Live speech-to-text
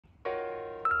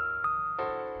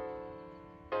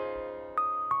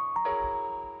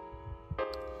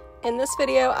In this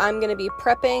video, I'm going to be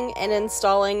prepping and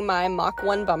installing my Mach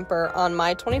 1 bumper on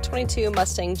my 2022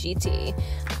 Mustang GT.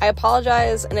 I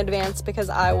apologize in advance because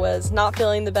I was not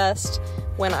feeling the best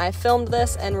when I filmed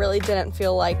this and really didn't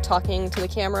feel like talking to the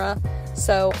camera,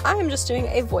 so I am just doing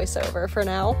a voiceover for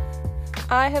now.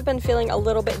 I have been feeling a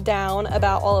little bit down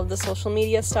about all of the social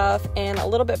media stuff and a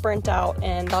little bit burnt out,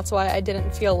 and that's why I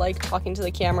didn't feel like talking to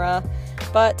the camera,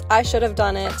 but I should have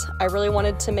done it. I really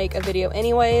wanted to make a video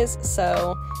anyways,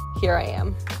 so here I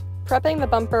am. Prepping the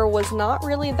bumper was not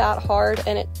really that hard,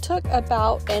 and it took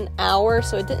about an hour,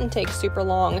 so it didn't take super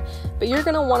long, but you're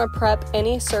going to want to prep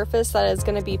any surface that is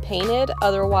going to be painted,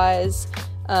 otherwise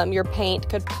your paint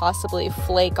could possibly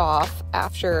flake off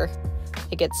after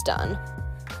it gets done.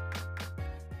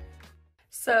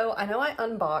 So I know I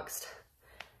unboxed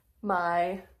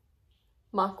my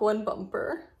Mach 1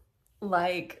 bumper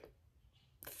like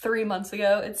 3 months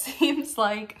ago, it seems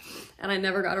like, and I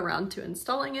never got around to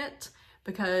installing it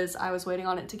because I was waiting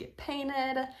on it to get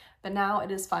painted, but now it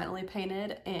is finally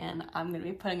painted and I'm going to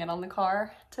be putting it on the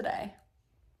car today.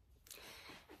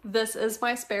 This is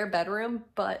my spare bedroom,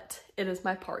 but it is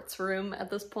my parts room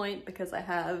at this point because I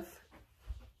have...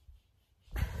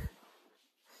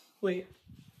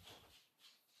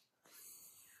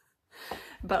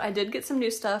 But I did get some new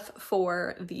stuff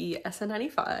for the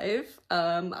SN95.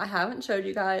 I haven't showed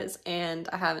you guys, and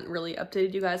I haven't really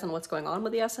updated you guys on what's going on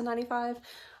with the SN95,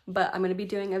 but I'm going to be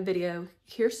doing a video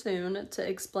here soon to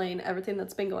explain everything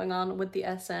that's been going on with the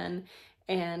SN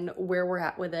and where we're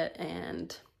at with it,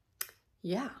 and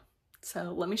yeah.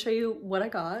 So let me show you what I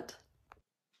got.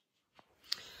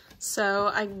 So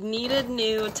I needed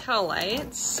new tail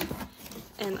lights,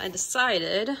 and I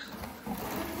decided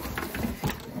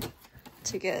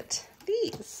to get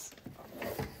these.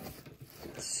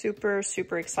 Super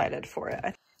excited for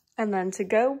it. And then to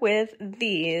go with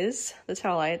these, the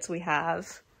tail lights, we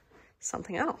have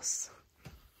something else.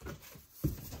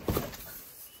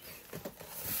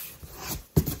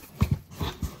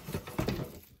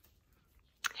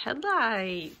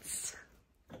 Headlights.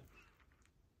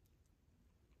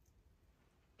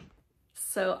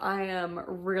 So I am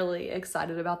really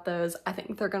excited about those. I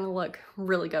think they're gonna look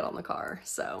really good on the car,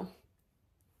 so.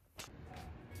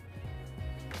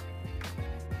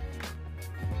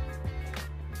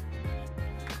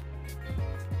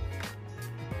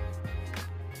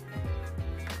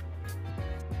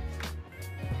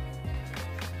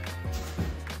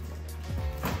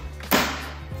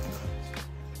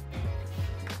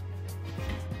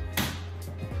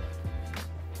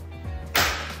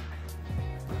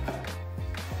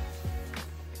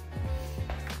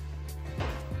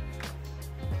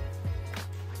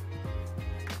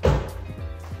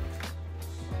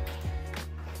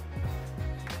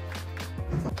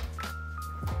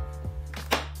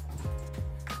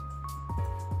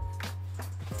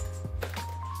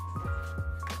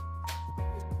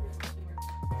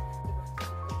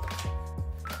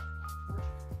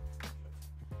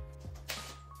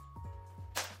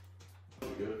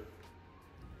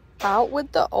 Out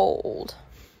with the old.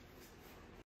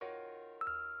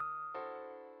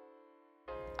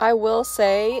 I will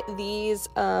say these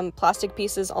plastic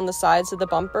pieces on the sides of the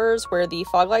bumpers where the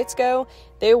fog lights go,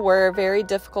 they were very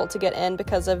difficult to get in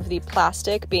because of the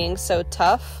plastic being so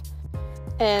tough.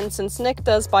 And since Nick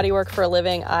does bodywork for a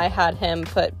living, I had him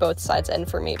put both sides in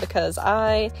for me because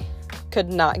I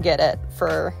could not get it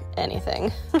for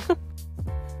anything.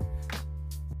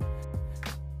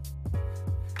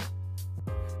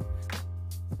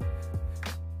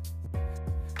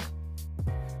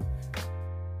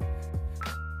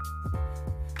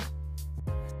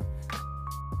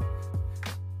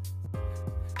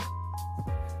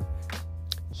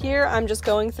 Here I'm just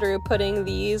going through putting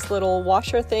these little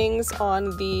washer things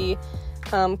on the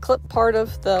clip part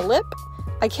of the lip.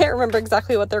 I can't remember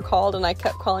exactly what they're called, and I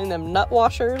kept calling them nut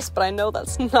washers, but I know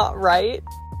that's not right.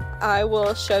 I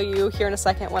will show you here in a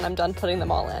second when I'm done putting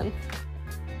them all in.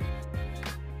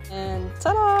 And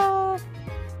ta-da!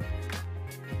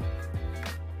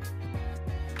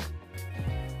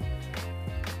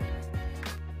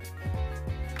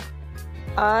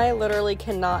 I literally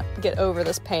cannot get over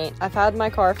this paint. I've had my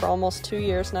car for almost 2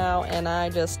 years now, and I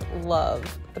just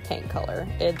love the paint color.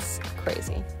 It's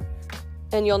crazy.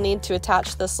 And you'll need to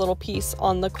attach this little piece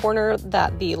on the corner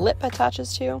that the lip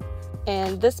attaches to.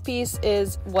 And this piece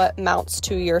is what mounts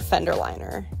to your fender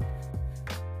liner.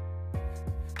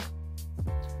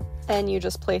 And you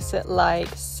just place it like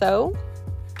so.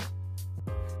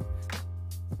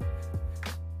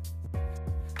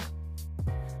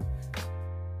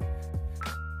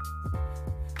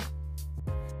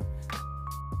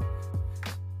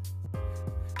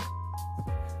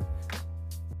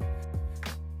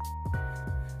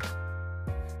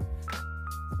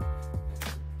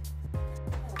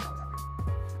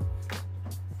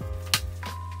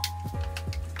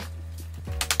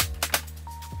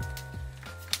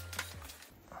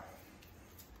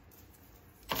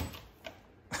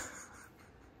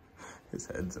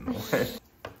 head's in the way.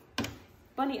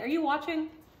 Bunny, are you watching?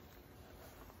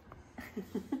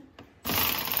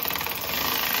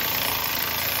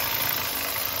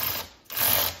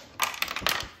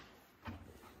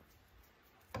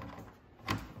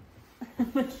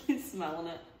 He's smelling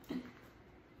it.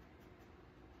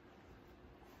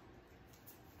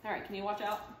 All right, can you watch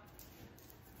out?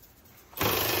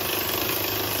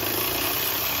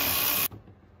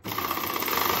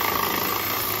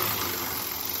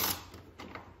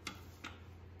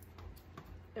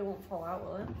 It won't fall out,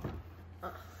 will it?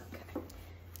 Okay.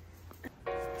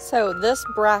 So this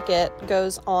bracket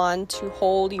goes on to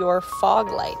hold your fog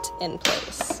light in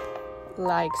place,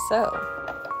 like so.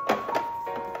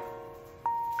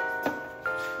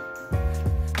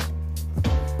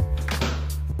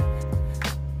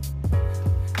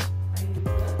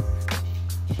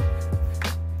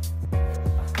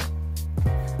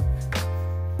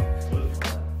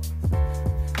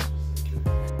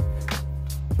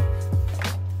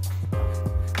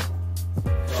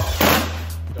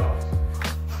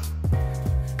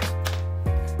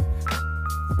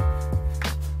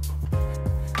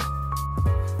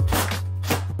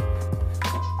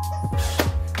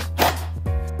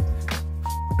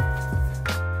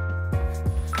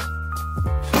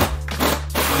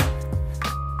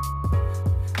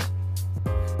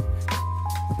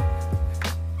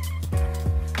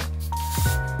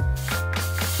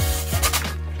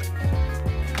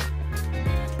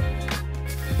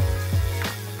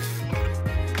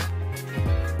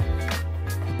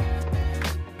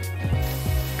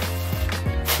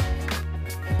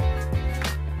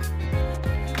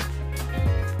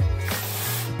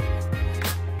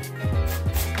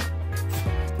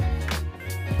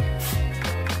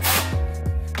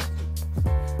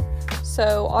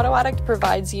 So Auto Addict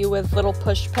provides you with little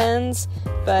push pins,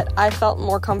 but I felt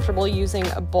more comfortable using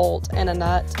a bolt and a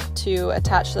nut to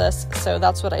attach this, so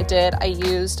that's what I did. I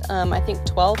used, I think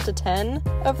 12 to 10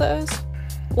 of those.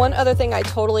 One other thing I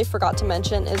totally forgot to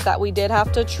mention is that we did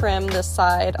have to trim this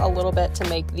side a little bit to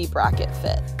make the bracket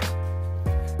fit.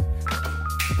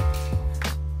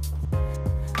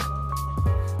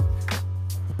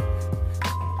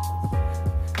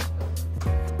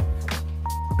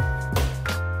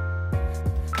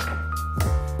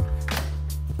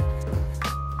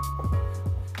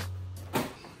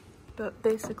 But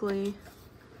basically,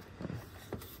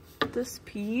 this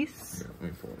piece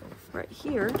right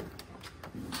here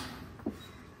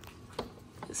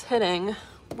is hitting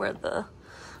where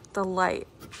the light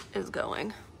is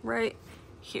going, right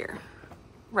here,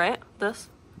 right? This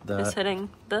is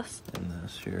hitting this. And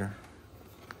this here,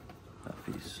 that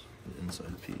piece, the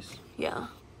inside piece. Yeah.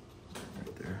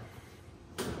 Right there.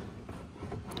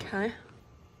 Okay.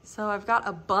 So I've got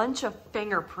a bunch of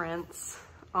fingerprints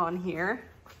on here,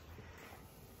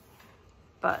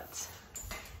 but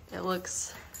it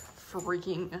looks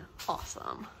freaking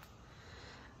awesome.